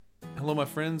Hello, my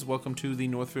friends. Welcome to the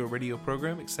Northfield Radio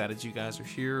program. Excited you guys are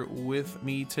here with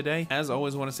me today. As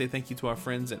always, I want to say thank you to our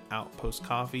friends at Outpost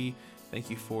Coffee.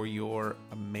 Thank you for your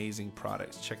amazing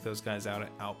products. Check those guys out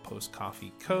at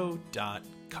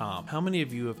outpostcoffeeco.com. How many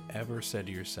of you have ever said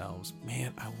to yourselves,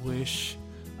 man, I wish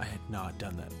I had not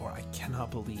done that, or I cannot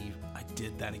believe I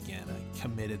did that again. I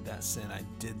committed that sin. I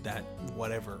did that,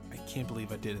 whatever. I can't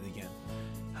believe I did it again.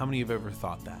 How many have ever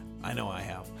thought that? I know I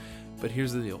have. But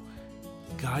here's the deal.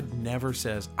 God never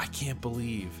says, I can't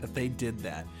believe that they did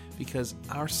that, because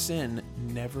our sin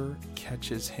never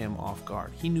catches him off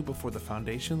guard. He knew before the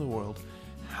foundation of the world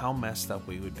how messed up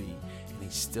we would be, and he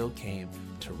still came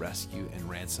to rescue and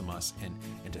ransom us and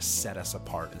to set us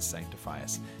apart and sanctify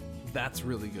us. That's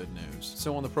really good news.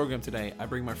 So on the program today, I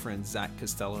bring my friend Zac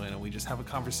Costello in, and we just have a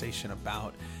conversation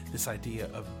about this idea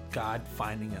of God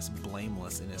finding us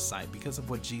blameless in his sight because of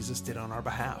what Jesus did on our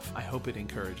behalf. I hope it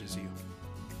encourages you.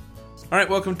 All right,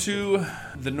 welcome to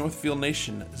the Northfield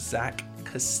Nation, Zac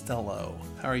Costello.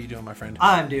 How are you doing, my friend?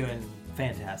 I'm doing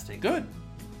fantastic. Good.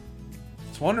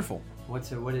 It's wonderful. What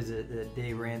is it that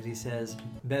Dave Ramsey says?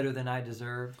 Better than I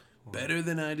deserve. Better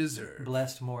than I deserve.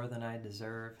 Blessed more than I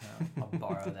deserve. I'll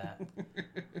borrow that.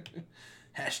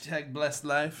 Hashtag blessed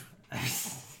life.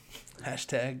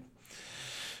 Hashtag.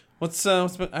 What's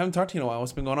been, I haven't talked to you in a while.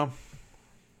 What's been going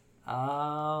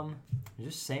on?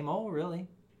 Just same old, really.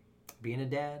 Being a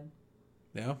dad.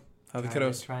 Yeah. How are the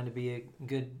kiddos? Trying to be a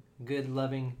good,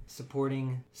 loving,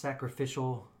 supporting,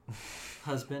 sacrificial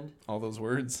husband. All those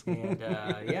words. And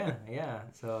yeah.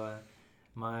 So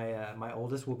my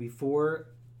oldest will be 4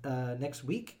 next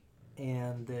week,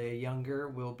 and the younger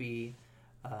will be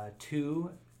 2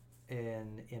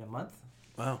 in a month.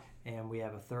 Wow. And we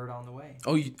have a third on the way.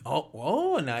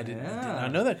 And I did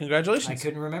not know that. Congratulations. I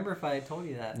couldn't remember if I had told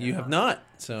you that. You have not.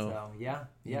 So yeah.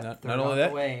 Not only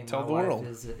that, way. tell my the wife world.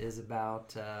 Is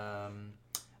about, I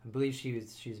believe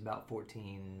she's about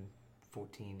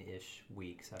 14-ish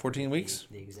weeks. 14 weeks?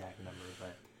 The exact number,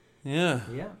 but yeah.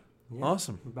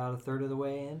 Awesome. We're about a third of the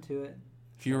way into it.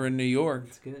 If you were in New York,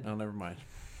 it's good. Oh, never mind.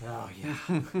 Oh yeah.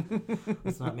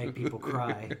 Let's not make people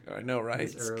cry. I know, right?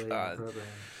 It's early in the program.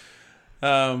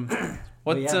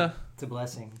 It's a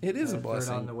blessing. It is a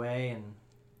blessing. Third on the way, and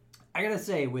I gotta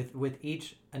say, with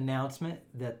each announcement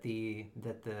that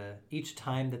each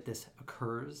time that this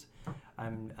occurs,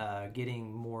 I'm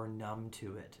getting more numb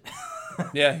to it.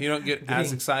 Yeah, you don't get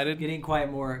as excited. Getting quite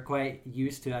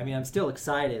used to it. I mean, I'm still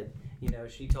excited. You know,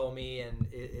 she told me, and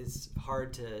it's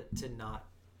hard to not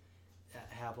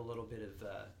have a little bit of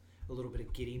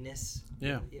giddiness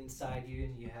inside you,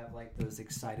 and you have like those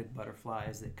excited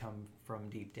butterflies that come from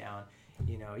deep down.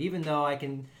 You know, even though I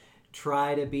can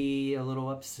try to be a little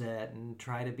upset and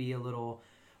try to be a little,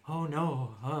 let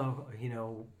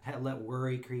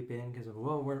worry creep in because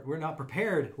we're not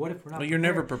prepared. What if we're not? Well, you're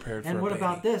never prepared. And for what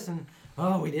about this? And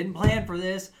we didn't plan for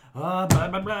this. Blah blah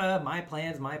blah. My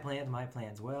plans.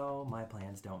 Well, my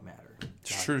plans don't matter.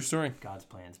 True story. God's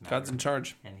plans matter. God's in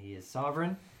charge, and He is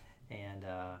sovereign. And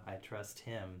I trust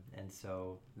Him, and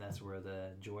so that's where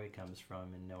the joy comes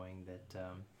from, in knowing that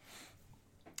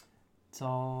it's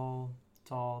all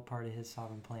part of His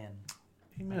sovereign plan.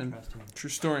 Amen. I trust Him. True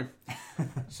story.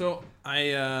 So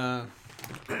I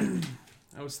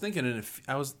was thinking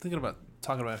about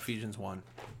talking about Ephesians 1,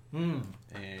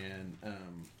 and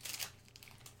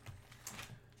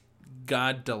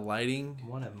God delighting.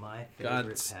 One of my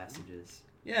favorite passages.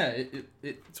 Yeah,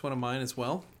 it's one of mine as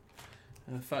well.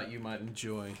 And I thought you might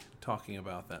enjoy talking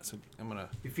about that, so I'm gonna.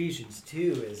 Ephesians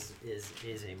 2 is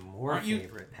a more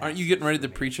favorite passage. Aren't you getting ready to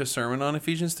preach a sermon on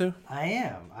Ephesians 2? I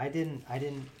am. I didn't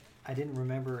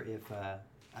remember if I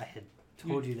had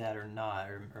told you that or not,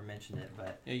 or mentioned it,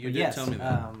 but you did tell me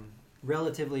that.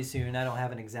 Relatively soon. I don't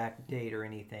have an exact date or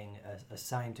anything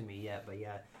assigned to me yet, but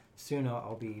yeah, soon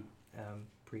I'll be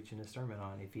preaching a sermon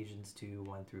on Ephesians 2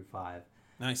 1-5.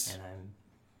 Nice. And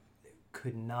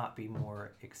could not be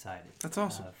more excited. That's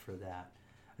awesome. For that.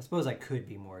 I suppose I could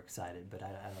be more excited, but I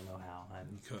don't know how.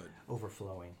 I'm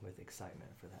overflowing with excitement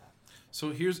for that.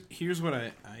 So here's what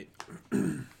I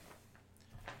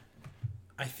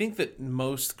I think that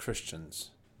most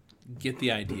Christians get the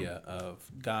idea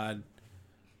of God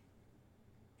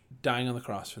dying on the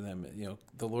cross for them. You know,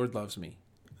 the Lord loves me.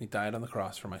 He died on the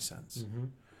cross for my sins. Mm-hmm.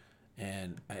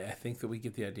 And I think that we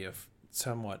get the idea of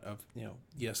somewhat of,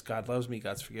 yes, God loves me,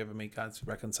 God's forgiven me, God's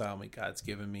reconciled me, God's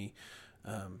given me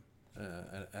a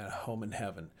home in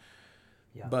heaven.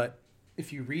 Yeah. But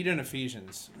if you read in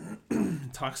Ephesians,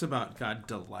 it talks about God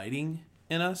delighting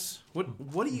in us. What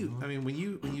do you? I mean, when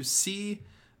you see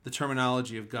the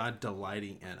terminology of God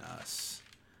delighting in us,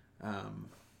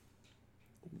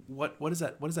 what does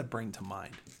that bring to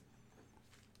mind?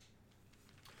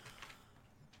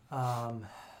 Well,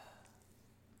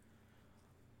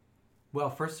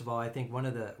 first of all, I think one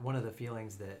of the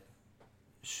feelings that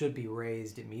should be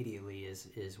raised immediately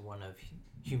is one of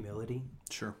humility.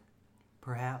 Sure.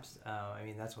 Perhaps. I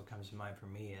mean, that's what comes to mind for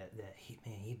me. That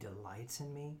he delights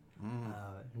in me,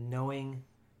 knowing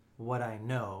what I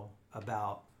know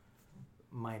about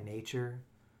my nature,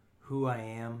 who I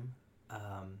am,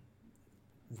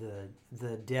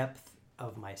 the depth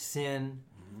of my sin,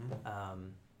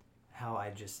 how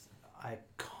I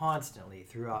constantly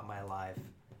throughout my life,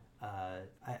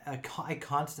 I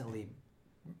constantly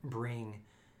bring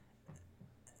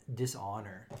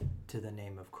dishonor to the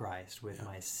name of Christ with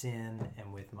my sin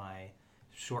and with my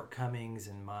shortcomings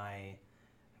and my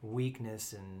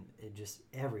weakness and just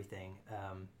everything.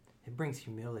 It brings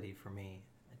humility for me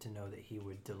to know that he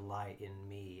would delight in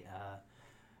me,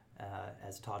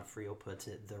 as Todd Friel puts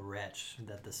it, the wretch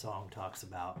that the song talks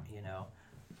about,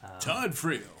 Todd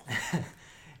Friel.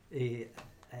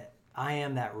 I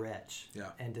am that wretch.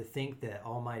 Yeah. And to think that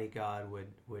Almighty God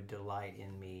would delight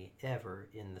in me ever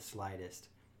in the slightest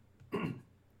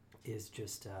is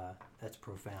just, that's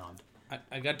profound.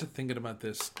 I got to thinking about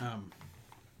this.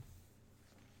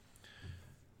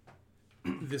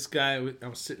 This guy, I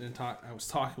was sitting and I was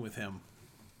talking with him,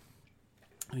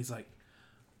 and he's like,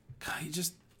 God,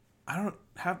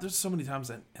 there's so many times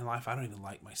in life I don't even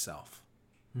like myself.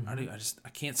 Mm-hmm. I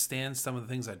can't stand some of the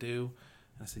things I do.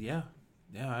 And I said, yeah,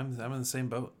 I'm in the same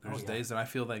boat. There's days that I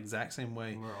feel the exact same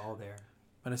way. We're all there.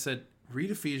 But I said,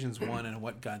 read Ephesians 1 and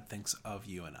what God thinks of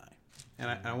you and I.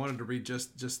 And I wanted to read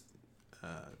just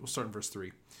we'll start in verse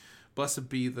 3. Blessed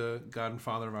be the God and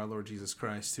Father of our Lord Jesus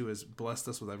Christ, who has blessed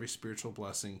us with every spiritual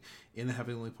blessing in the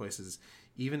heavenly places,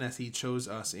 even as he chose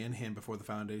us in him before the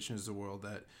foundations of the world,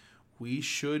 that we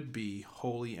should be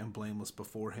holy and blameless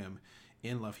before him.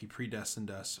 In love, he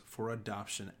predestined us for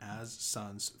adoption as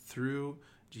sons through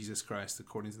Jesus Christ,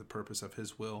 according to the purpose of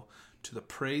his will, to the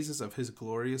praises of his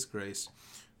glorious grace,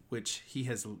 which he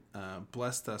has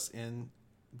blessed us in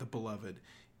the beloved.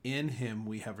 In him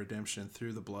we have redemption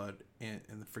through the blood and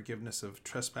the forgiveness of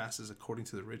trespasses, according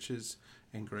to the riches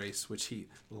and grace which he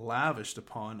lavished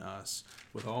upon us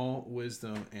with all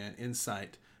wisdom and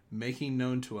insight, making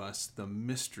known to us the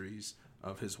mysteries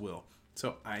of his will.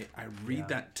 So I read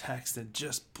that text and it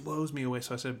just blows me away.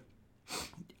 So I said,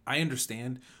 I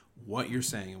understand what you're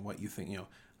saying and what you think.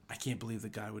 I can't believe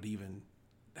that God would even,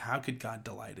 how could God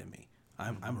delight in me?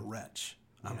 I'm a wretch.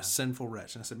 I'm a sinful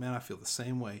wretch. And I said, man, I feel the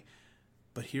same way.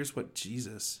 But here's what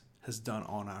Jesus has done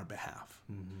on our behalf.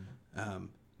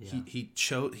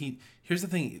 Here's the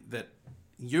thing, that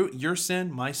your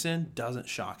sin, my sin, doesn't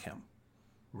shock him.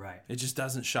 Right. It just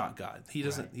doesn't shock God. He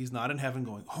doesn't. Right. He's not in heaven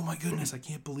going, oh my goodness, I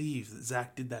can't believe that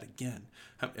Zach did that again.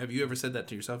 Have you ever said that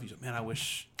to yourself? You said, man, I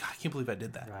can't believe I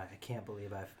did that. Right. I can't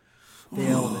believe I've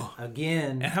failed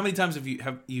again. And how many times have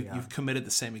you've committed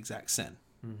the same exact sin?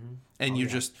 Mm-hmm. And you're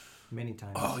just many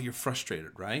times. Oh, you're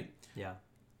frustrated, right? Yeah.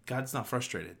 God's not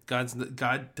frustrated.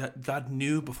 God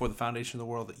knew before the foundation of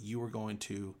the world that you were going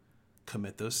to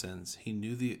commit those sins. He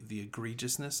knew the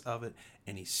egregiousness of it,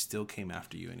 and he still came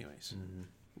after you anyways. Mm-hmm.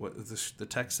 What the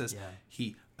text says,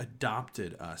 he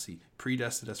adopted us. He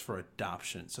predestined us for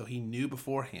adoption. So he knew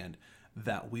beforehand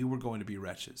that we were going to be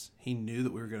wretches. He knew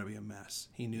that we were going to be a mess.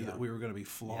 He knew that we were going to be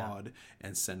flawed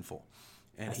and sinful.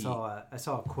 And I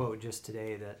saw a quote just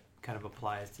today that kind of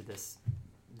applies to this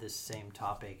same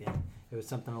topic, and it was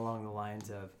something along the lines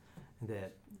of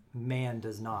that man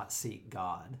does not seek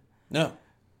God. No.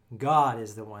 God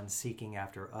is the one seeking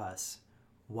after us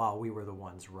while we were the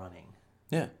ones running.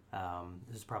 Yeah.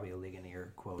 This is probably a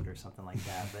Ligonier quote or something like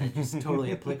that, but it's just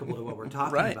totally applicable to what we're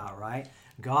talking about, right?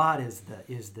 God is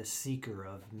the seeker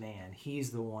of man.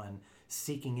 He's the one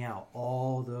seeking out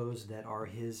all those that are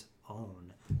his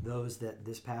own, those that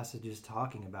this passage is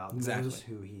talking about, those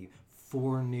who he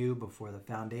foreknew before the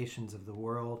foundations of the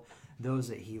world, those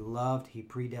that he loved, he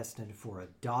predestined for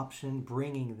adoption,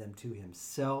 bringing them to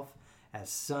himself as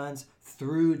sons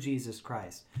through Jesus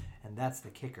Christ. And that's the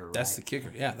kicker, right? That's the kicker.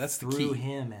 Yeah, that's the key. Through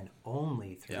him and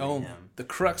only through him. The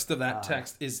crux of that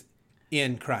text is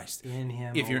in Christ. In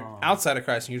him If you're alone. outside of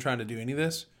Christ and you're trying to do any of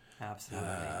this, absolutely,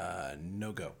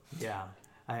 no go. Yeah.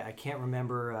 I can't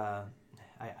remember.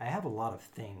 I have a lot of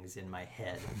things in my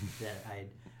head that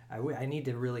I need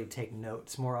to really take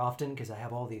notes more often, because I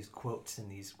have all these quotes and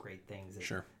these great things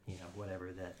that,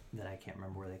 whatever that I can't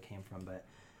remember where they came from. But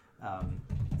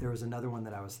there was another one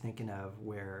that I was thinking of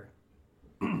where,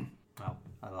 well,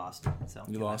 I lost it. So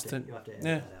you lost it? You'll have to edit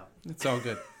that out. It's all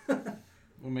good.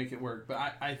 We'll make it work. But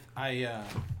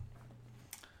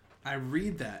I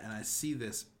read that and I see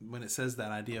this when it says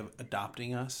that idea of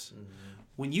adopting us. Mm-hmm.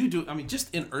 when you do, I mean,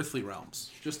 just in earthly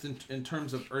realms, just in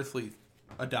terms of earthly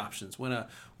adoptions, when a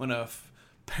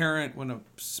parent, when a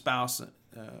spouse, a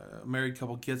married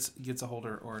couple gets a hold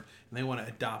of, or and they want to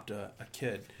adopt a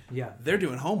kid, they're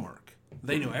doing homework.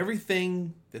 They know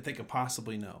everything that they could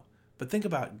possibly know. But think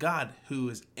about God, who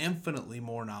is infinitely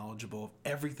more knowledgeable of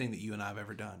everything that you and I have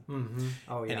ever done. Mm-hmm.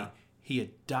 Oh, yeah. And he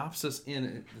adopts us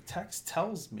in. The text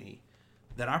tells me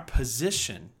that our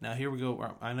position, now here we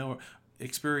go, I know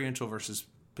experiential versus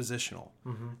positional.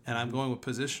 Mm-hmm. And I'm going with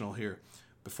positional here.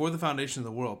 Before the foundation of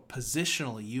the world,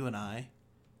 positionally, you and I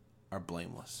are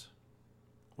blameless.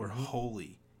 We're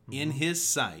holy. Mm-hmm. In his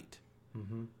sight,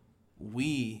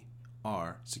 we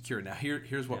are secure. Now,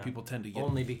 here's what people tend to get.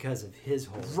 Only because of his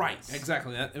holiness. Right,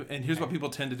 exactly. And here's what people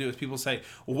tend to do is people say,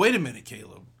 well, wait a minute,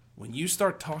 Caleb. When you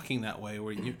start talking that way,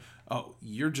 where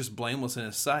you're just blameless in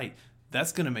his sight,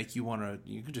 that's going to make you want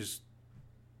to,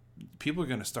 people are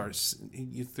going to start,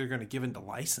 they're going to give into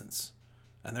license.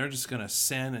 And they're just going to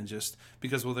sin and just,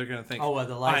 because, they're going to think,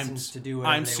 the license to do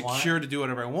whatever I'm secure to do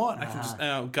whatever I want. I can just,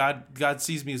 God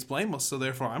sees me as blameless, so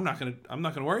therefore I'm not going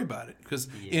to worry about it, because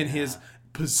in his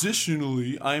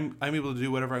positionally, I'm able to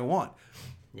do whatever I want.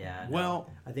 Yeah. Well,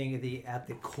 I think at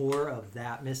the core of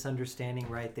that misunderstanding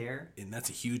right there, and that's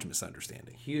a huge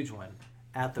misunderstanding. Huge one.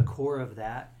 At the core of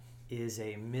that is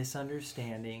a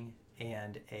misunderstanding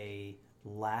and a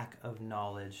lack of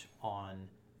knowledge on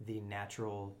the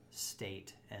natural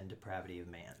state and depravity of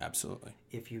man. Absolutely.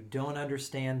 If you don't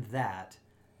understand that,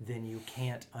 then you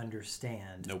can't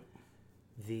understand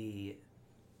the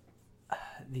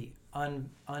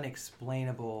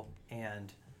unexplainable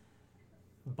and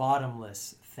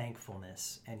bottomless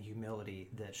thankfulness and humility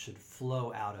that should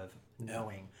flow out of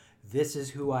knowing this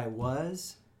is who I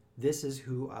was, this is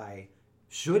who I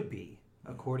should be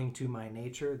according to my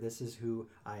nature, this is who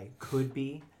I could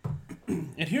be.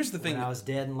 And here's the thing: when I was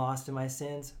dead and lost in my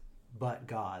sins, but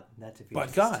God. That's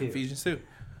Ephesians 2. Ephesians 2.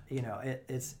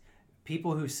 It's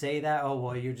people who say that. Oh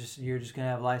well, you're just gonna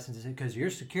have licenses because you're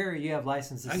secure. You have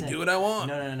licenses. I can do what I want.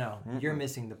 No. Mm-hmm. You're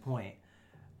missing the point.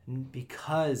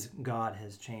 Because God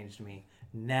has changed me,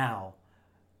 now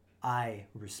I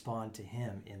respond to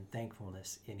Him in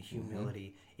thankfulness, in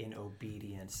humility, in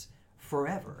obedience,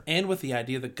 forever. And with the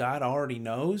idea that God already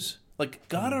knows. Like,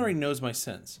 God already knows my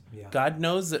sins. Yeah. God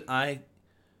knows that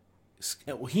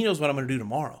He knows what I'm going to do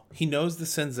tomorrow. He knows the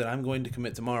sins that I'm going to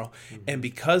commit tomorrow. Mm-hmm. And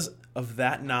because of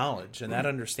that knowledge and that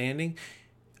understanding,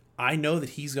 I know that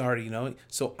He's already knowing.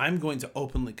 So I'm going to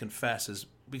openly confess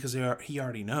because He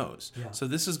already knows. Yeah. So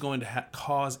this is going to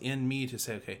cause in me to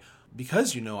say, okay,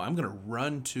 because I'm going to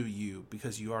run to you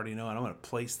because you already know, and I'm going to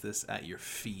place this at your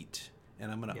feet.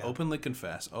 And I'm going to openly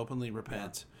confess, openly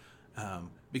repent. Yeah.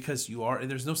 Because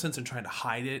there's no sense in trying to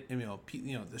hide it. And,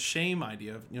 the shame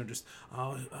idea of,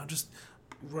 I'll just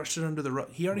brush it under the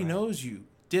rug. He already knows you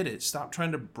did it. Stop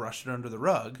trying to brush it under the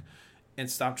rug, and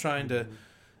stop trying to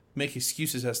make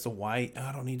excuses as to why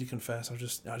I don't need to confess. I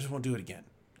just won't do it again.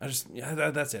 That's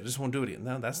it. I just won't do it again.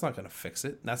 No, that's not going to fix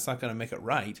it. That's not going to make it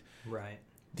right. Right.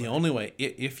 The only way,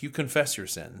 if you confess your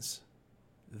sins,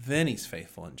 then He's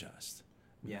faithful and just.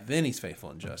 Yeah. Then He's faithful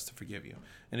and just to forgive you.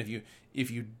 And if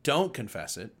you don't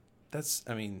confess it,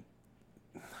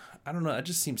 I don't know. It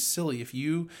just seems silly. If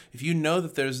you know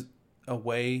that there's a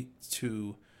way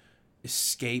to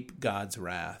escape God's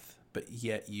wrath, but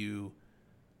yet you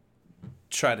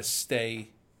try to stay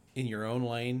in your own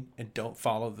lane and don't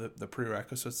follow the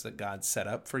prerequisites that God set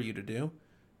up for you to do,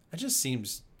 that just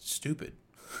seems stupid.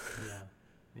 Yeah.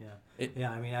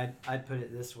 I'd put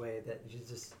it this way, that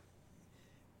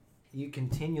you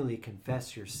continually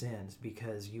confess your sins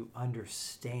because you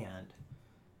understand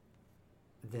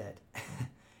that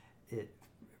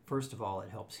first of all, it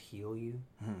helps heal you.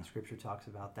 Mm-hmm. Scripture talks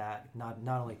about that. Not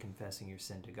only confessing your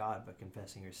sin to God, but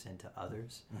confessing your sin to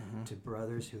others, to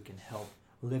brothers who can help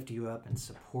lift you up and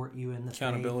support you in the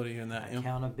accountability faith. In that.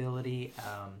 Accountability.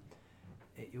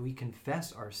 We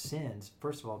confess our sins,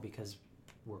 first of all, because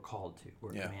we're called to,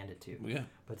 we're commanded to. Yeah.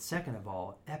 But second of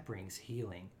all, that brings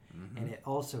healing. Mm-hmm. And it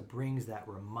also brings that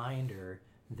reminder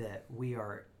that we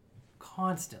are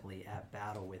constantly at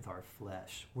battle with our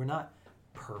flesh. We're not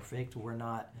perfect. We're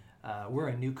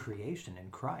a new creation in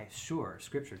Christ. Sure,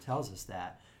 Scripture tells us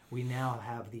that. We now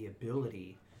have the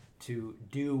ability to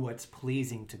do what's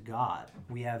pleasing to God.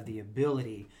 We have the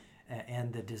ability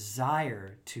and the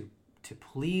desire to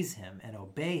please Him and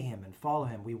obey Him and follow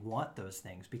Him. We want those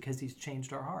things because He's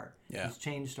changed our heart. Yeah. He's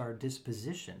changed our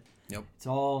disposition. Yep. It's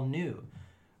all new.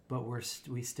 But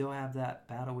we still have that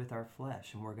battle with our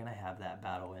flesh, and we're going to have that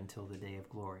battle until the day of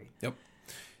glory. Yep.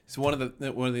 So one of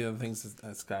the other things that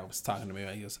this guy was talking to me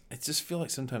about, he goes, I just feel like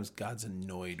sometimes God's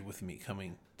annoyed with me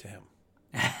coming to Him.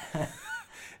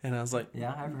 And I was like,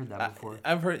 yeah, I've heard that before.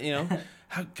 I've heard,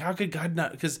 how could God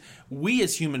not? Because we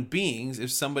as human beings,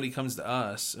 if somebody comes to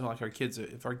us, like our kids,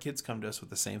 if our kids come to us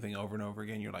with the same thing over and over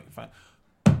again, you're like, fine,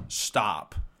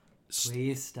 stop.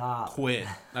 Please stop. Quit.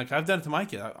 Like I've done it to my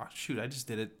kid. Shoot, I just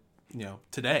did it,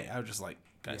 today. I was just like,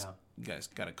 guys, you guys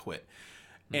got to quit.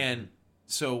 Mm-hmm. And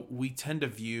so we tend to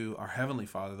view our Heavenly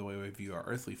Father the way we view our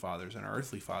earthly fathers, and our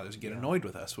earthly fathers get annoyed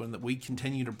with us when we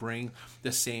continue to bring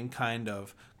the same kind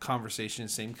of conversation,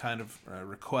 same kind of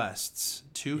requests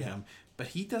to him, but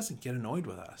he doesn't get annoyed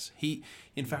with us. He,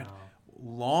 in fact,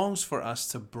 longs for us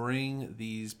to bring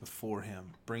these before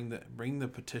him, bring the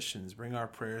petitions, bring our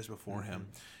prayers before him,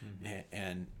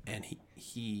 and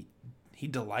he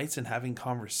delights in having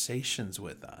conversations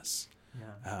with us.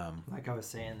 Yeah. Like I was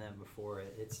saying that before,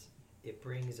 it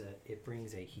brings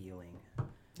a healing.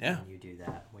 Yeah. When you do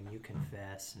that, when you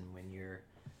confess, and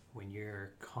when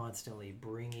you're constantly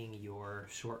bringing your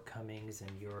shortcomings and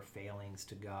your failings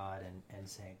to God and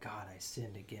saying, God, I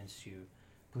sinned against you.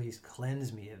 Please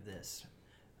cleanse me of this.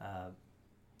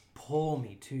 Pull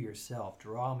me to yourself.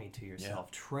 Draw me to yourself.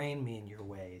 Train me in your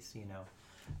ways.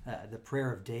 The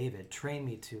prayer of David, train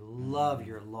me to love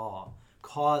your law.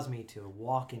 Cause me to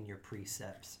walk in your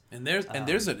precepts. And there's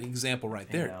an example right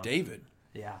there, David.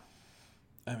 Yeah.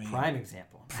 I mean, prime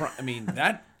example.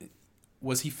 That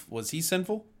was he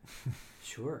sinful?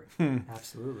 Sure,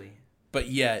 absolutely. But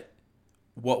yet,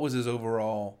 what was his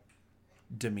overall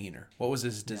demeanor? What was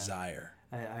his desire?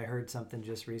 I heard something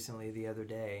just recently the other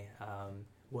day.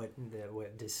 What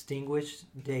distinguished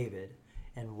David,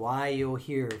 and why you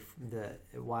hear the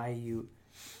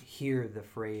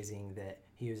phrasing that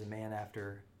he was a man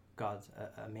after God's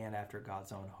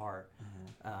own heart,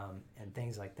 and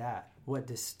things like that. What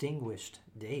distinguished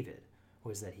David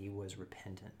was that he was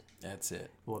repentant. That's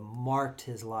it. What marked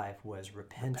his life was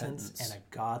repentance and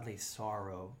a godly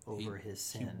sorrow over his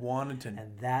sin. He wanted to,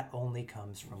 and that only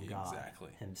comes from God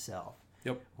himself.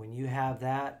 Yep. When you have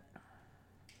that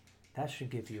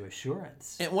should give you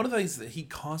assurance. And one of the things that he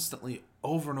constantly,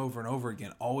 over and over and over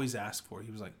again, always asked for,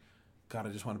 he was like, God, I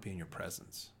just want to be in your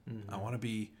presence. I want to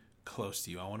be close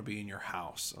to you. I want to be in your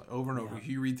house. Over and over. If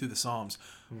you read through the Psalms,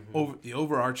 the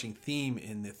overarching theme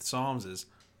in the Psalms is,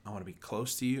 I want to be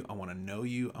close to you. I want to know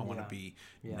you. I want to be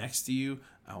next to you.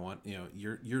 I want,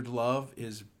 your love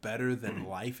is better than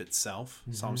life itself.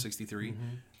 Psalm 63.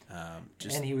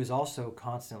 And he was also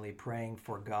constantly praying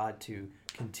for God to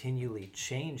continually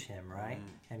change him, right?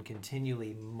 And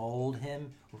continually mold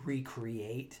him,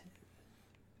 recreate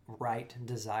right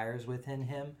desires within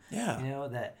him. Yeah.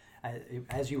 That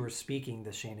as you were speaking,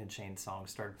 the Shane and Shane song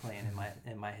started playing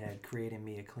in my head, creating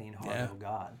me a clean heart, O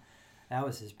God. That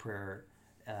was his prayer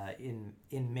in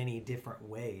many different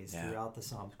ways throughout the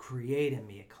Psalms. Create in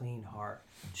me a clean heart,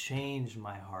 change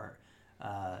my heart,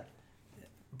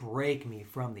 break me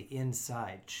from the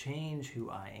inside, change who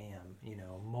I am,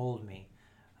 mold me.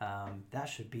 That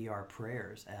should be our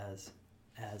prayers as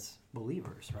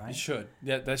believers, right? It should.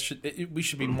 Yeah, we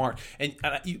should be marked. And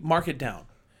you mark it down.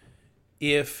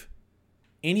 If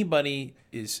anybody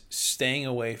is staying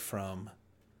away from,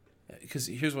 because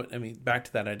here's what I mean, back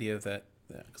to that idea that,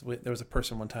 because there was a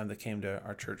person one time that came to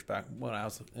our church back when I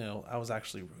was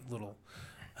actually little,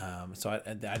 so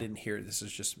I didn't hear it. This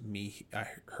is just me. I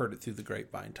heard it through the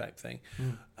grapevine type thing.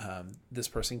 This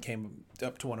person came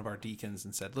up to one of our deacons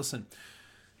and said, "Listen,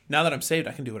 now that I'm saved,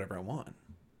 I can do whatever I want."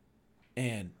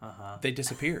 And they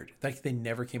disappeared. Like they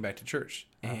never came back to church.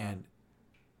 And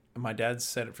my dad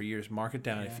said it for years. Mark it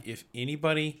down. If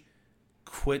anybody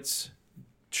quits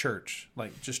church,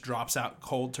 like just drops out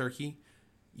cold turkey,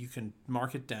 you can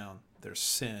mark it down. There's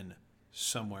sin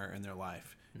somewhere in their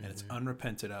life, and it's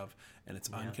unrepented of, and it's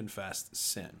unconfessed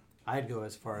sin. I'd go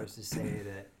as far as to say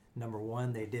that, number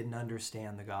one, they didn't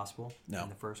understand the gospel in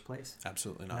the first place.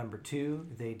 Absolutely not. Number two,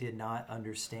 they did not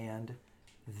understand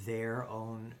their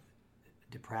own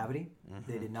depravity.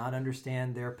 They did not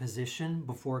understand their position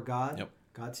before God. Yep.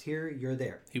 God's here, you're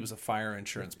there. He was a fire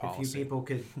insurance policy. If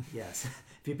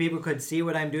you people could see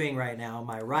what I'm doing right now,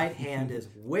 my right hand is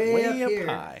way up here,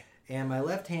 high, and my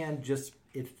left hand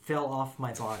it fell off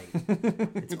my body.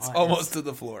 It's almost to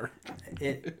the floor.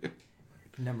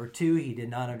 Number two, he did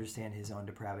not understand his own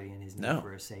depravity and his need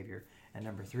for a savior. And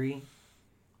number three,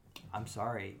 I'm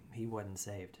sorry, he wasn't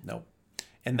saved. Nope.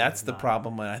 And that's the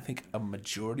problem. And I think a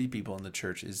majority of people in the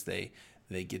church is they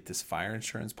get this fire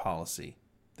insurance policy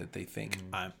that they think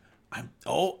I'm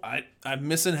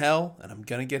missing hell and I'm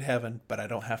gonna get heaven, but I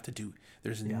don't have to do.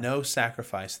 There's no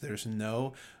sacrifice. There's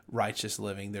no righteous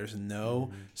living. There's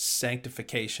no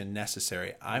sanctification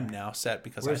necessary. I'm now set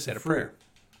because I said a prayer.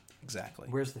 Exactly.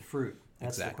 Where's the fruit?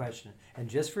 That's the question. And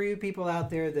just for you people out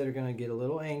there that are going to get a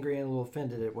little angry and a little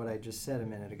offended at what I just said a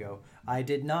minute ago, I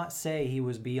did not say he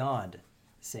was beyond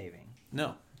saving.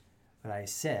 No. What I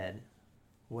said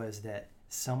was that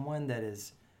someone that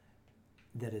is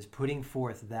putting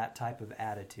forth that type of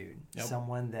attitude,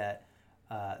 someone that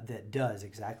does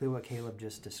exactly what Caleb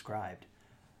just described,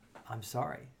 I'm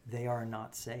sorry, they are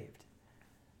not saved.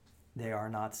 They are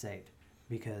not saved,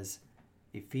 because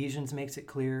Ephesians makes it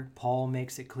clear, Paul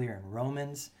makes it clear in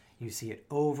Romans. You see it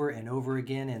over and over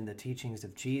again in the teachings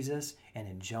of Jesus, and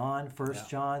in John, 1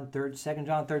 John, 2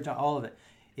 John, 3 John, all of it.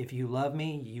 If you love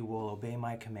me, you will obey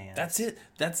my commands. That's it.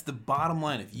 That's the bottom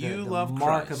line. If you love Christ, the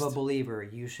mark of a believer,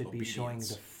 you should be showing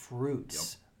the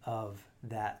fruits of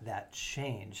that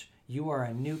change. You are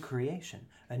a new creation.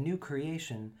 A new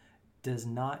creation does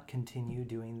not continue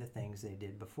doing the things they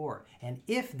did before. And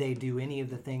if they do any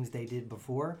of the things they did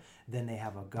before, then they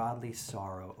have a godly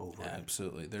sorrow over it.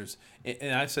 Absolutely.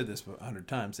 And I've said this 100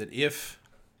 times, that if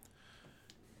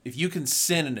you can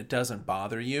sin and it doesn't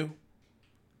bother you,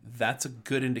 that's a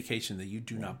good indication that you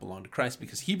do not belong to Christ,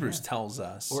 because Hebrews tells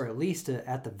us, or at least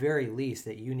at the very least,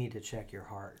 that you need to check your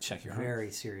heart. Check your heart very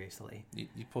seriously.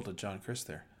 You pulled a John Chris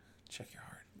there. Check your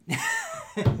heart.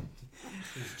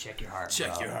 Check your heart,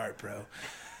 Check bro. your heart, bro.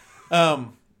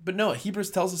 But no,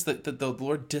 Hebrews tells us that the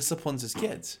Lord disciplines his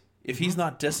kids. If he's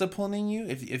not disciplining you,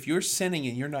 if you're sinning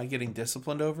and you're not getting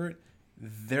disciplined over it,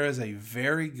 there is a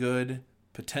very good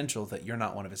potential that you're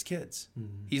not one of his kids.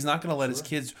 He's not going to let his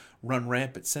kids run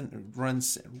rampant,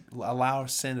 allow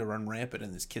sin to run rampant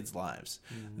in his kids' lives.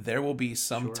 There will be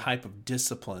some type of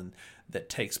discipline that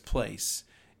takes place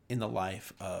in the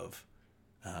life of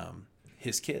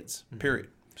his kids, period.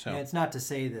 So, and it's not to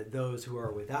say that those who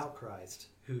are without Christ,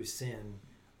 who sin,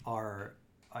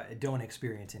 don't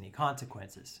experience any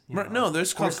consequences. Right, no,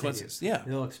 there's consequences.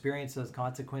 They'll experience those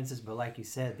consequences, but like you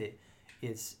said, that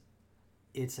it's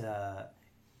a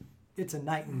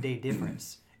night and day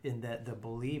difference in that the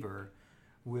believer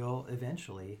will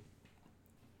eventually,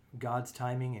 God's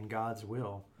timing and God's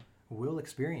will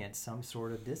experience some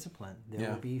sort of discipline. There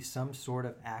will be some sort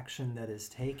of action that is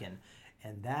taken,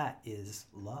 and that is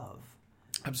love.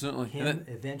 Absolutely. Him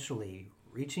eventually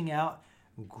reaching out,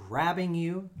 grabbing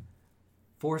you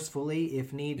forcefully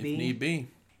if need be,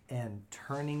 and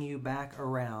turning you back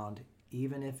around,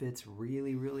 even if it's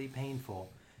really, really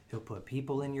painful. He'll put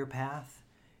people in your path.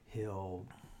 He'll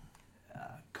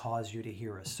cause you to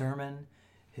hear a sermon.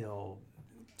 He'll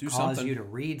cause you to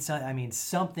read something. I mean,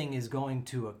 something is going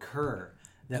to occur.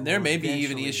 And there may be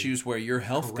even issues where your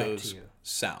health goes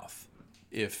south,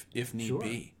 if need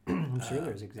be. I'm sure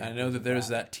there's examples. I know that there's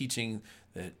that teaching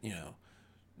that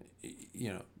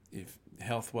if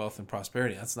health, wealth, and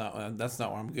prosperity. That's not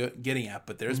what I'm getting at.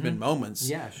 But there's been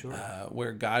moments,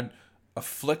 where God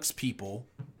afflicts people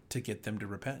to get them to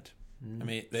repent. I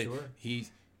mean,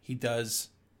 he does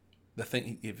the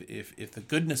thing. If the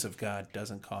goodness of God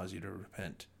doesn't cause you to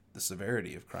repent, the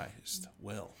severity of Christ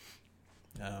will.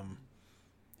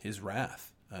 His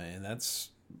wrath, and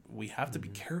we have to be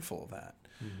careful of that.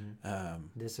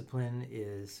 Discipline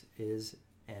is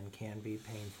and can be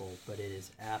painful, but it is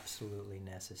absolutely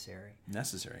necessary.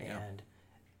 And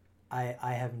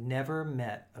I have never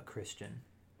met a Christian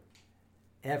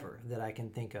ever that I can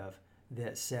think of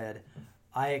that said,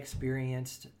 I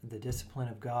experienced the discipline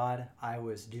of God. I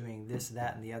was doing this,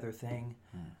 that, and the other thing,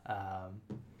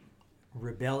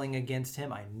 rebelling against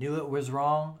him. I knew it was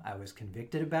wrong. I was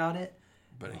convicted about it.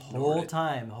 But the whole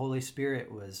time, the Holy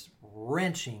Spirit was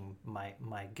wrenching my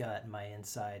gut, my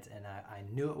insides, and I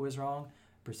knew it was wrong,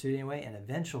 pursued it anyway, and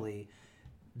eventually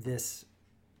this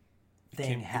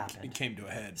thing happened. It came to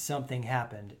a head. Something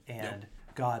happened, and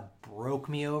God broke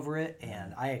me over it,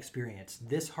 and I experienced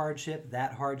this hardship,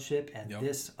 that hardship, and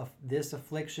this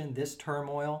affliction, this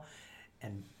turmoil,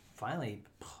 and finally,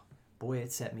 boy,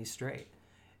 it set me straight.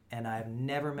 And I've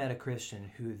never met a Christian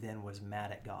who then was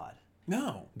mad at God.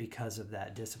 No. Because of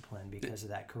that discipline, because of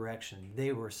that correction.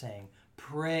 They were saying,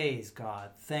 praise God,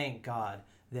 thank God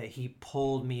that he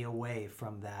pulled me away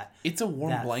from that. It's a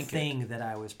warm blanket thing that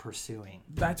I was pursuing.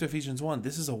 Back to Ephesians 1,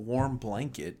 this is a warm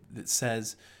blanket that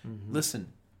says,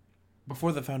 listen,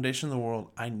 before the foundation of the world,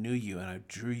 I knew you and I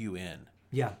drew you in.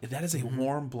 Yeah. That is a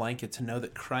warm blanket to know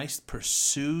that Christ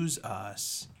pursues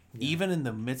us even in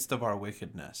the midst of our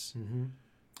wickedness.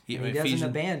 He doesn't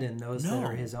abandon those that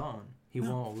are his own. He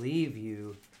won't leave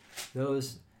you.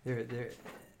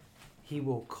 He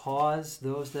will cause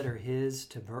those that are his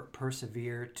to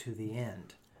persevere to the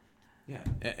end. Yeah,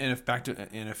 and if back to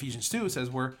in Ephesians 2, it says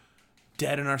we're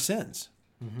dead in our sins.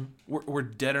 We're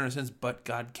dead in our sins, but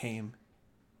God came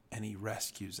and he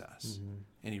rescues us,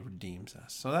 and he redeems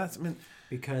us. So that's,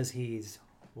 because he's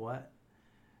what?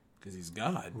 Because he's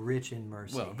God. Rich in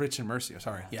mercy. Well, rich in mercy.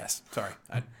 Sorry. Yes. Sorry.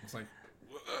 I was like...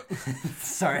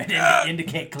 Sorry, I didn't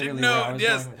indicate clearly where I was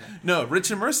going with that. No,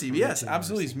 rich in mercy. Yes,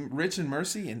 absolutely. He's rich in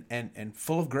mercy and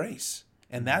full of grace.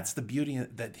 And that's the beauty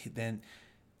that then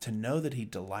to know that he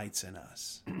delights in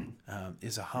us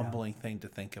is a humbling thing to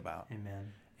think about.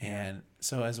 Amen. And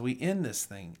so as we end this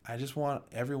thing, I just want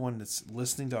everyone that's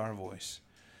listening to our voice,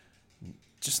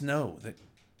 just know that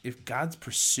if God's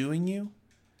pursuing you,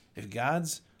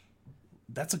 that's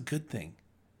a good thing.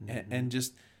 And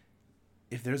just,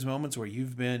 if there's moments where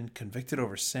you've been convicted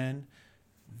over sin,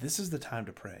 this is the time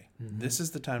to pray. This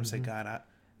is the time to say, God,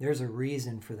 there's a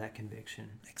reason for that conviction.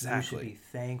 Exactly. You should be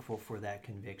thankful for that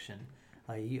conviction.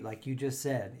 Like you just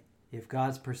said, if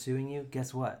God's pursuing you,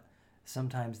 guess what?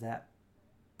 Sometimes that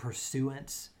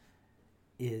pursuance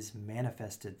is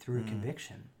manifested through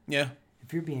conviction. Yeah.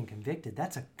 If you're being convicted,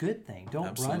 that's a good thing.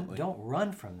 Don't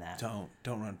run from that. Don't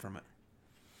run from it.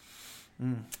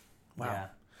 Wow. Yeah.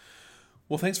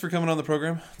 Well, thanks for coming on the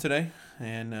program today,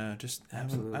 and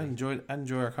Absolutely. I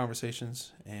enjoy our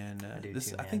conversations, and I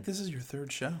think this is your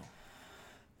third show.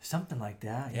 Something like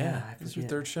that. Yeah, this is your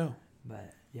third show.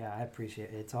 But yeah, I appreciate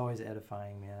it. It's always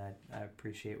edifying, man. I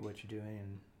appreciate what you're doing,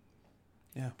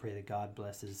 and I pray that God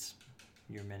blesses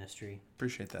your ministry.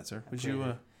 Appreciate that, sir. Would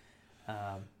you?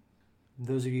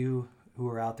 Those of you who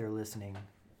are out there listening,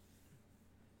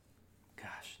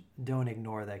 gosh, don't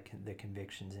ignore the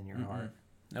convictions in your heart.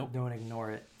 Nope. Don't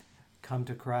ignore it. Come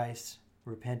to Christ.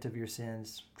 Repent of your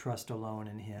sins. Trust alone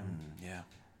in Him. Yeah.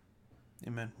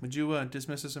 Amen. Would you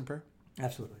dismiss us in prayer?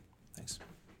 Absolutely. Thanks.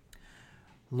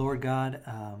 Lord God,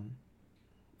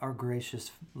 our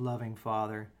gracious, loving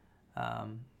Father,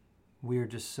 we are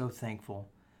just so thankful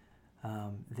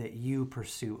that you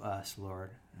pursue us,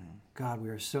 Lord. God, we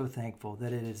are so thankful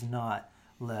that it is not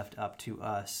left up to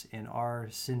us in our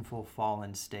sinful,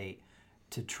 fallen state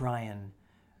to try and,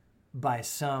 by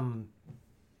some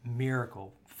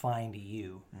miracle, find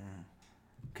you.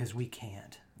 Because we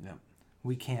can't. Yep.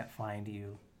 We can't find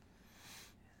you.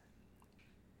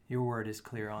 Your word is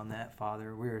clear on that,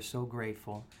 Father. We are so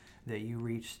grateful that you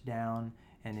reached down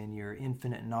and in your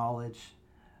infinite knowledge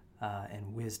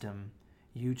and wisdom,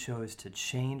 you chose to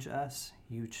change us.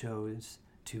 You chose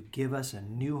to give us a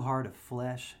new heart of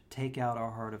flesh, take out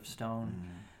our heart of stone.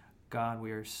 God,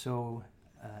 we are so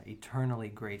eternally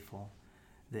grateful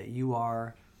that you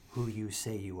are who you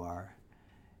say you are,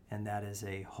 and that is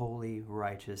a holy,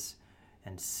 righteous,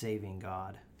 and saving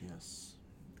God. Yes.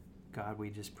 God, we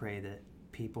just pray that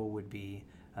people would be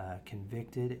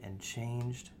convicted and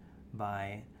changed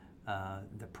by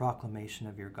the proclamation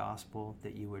of your gospel,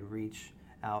 that you would reach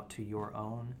out to your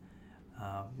own.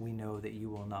 We know that you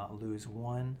will not lose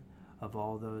one of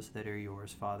all those that are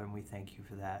yours, Father, and we thank you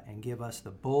for that. And give us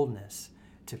the boldness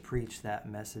to preach that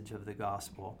message of the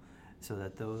gospel so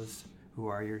that those who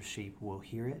are your sheep will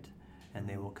hear it and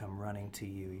they will come running to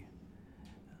you,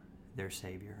 their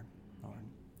Savior, Lord.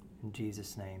 In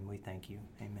Jesus' name, we thank you.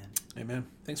 Amen. Amen.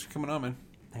 Thanks for coming on, man.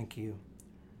 Thank you.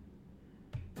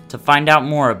 To find out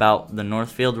more about the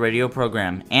Northfield radio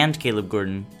program and Caleb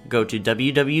Gordon, go to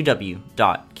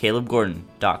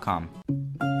www.calebgordon.com.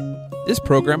 This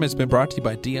program has been brought to you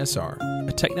by DSR,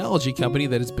 a technology company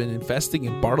that has been investing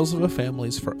in Bartlesville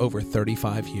families for over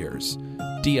 35 years.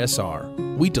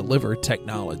 DSR, we deliver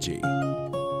technology.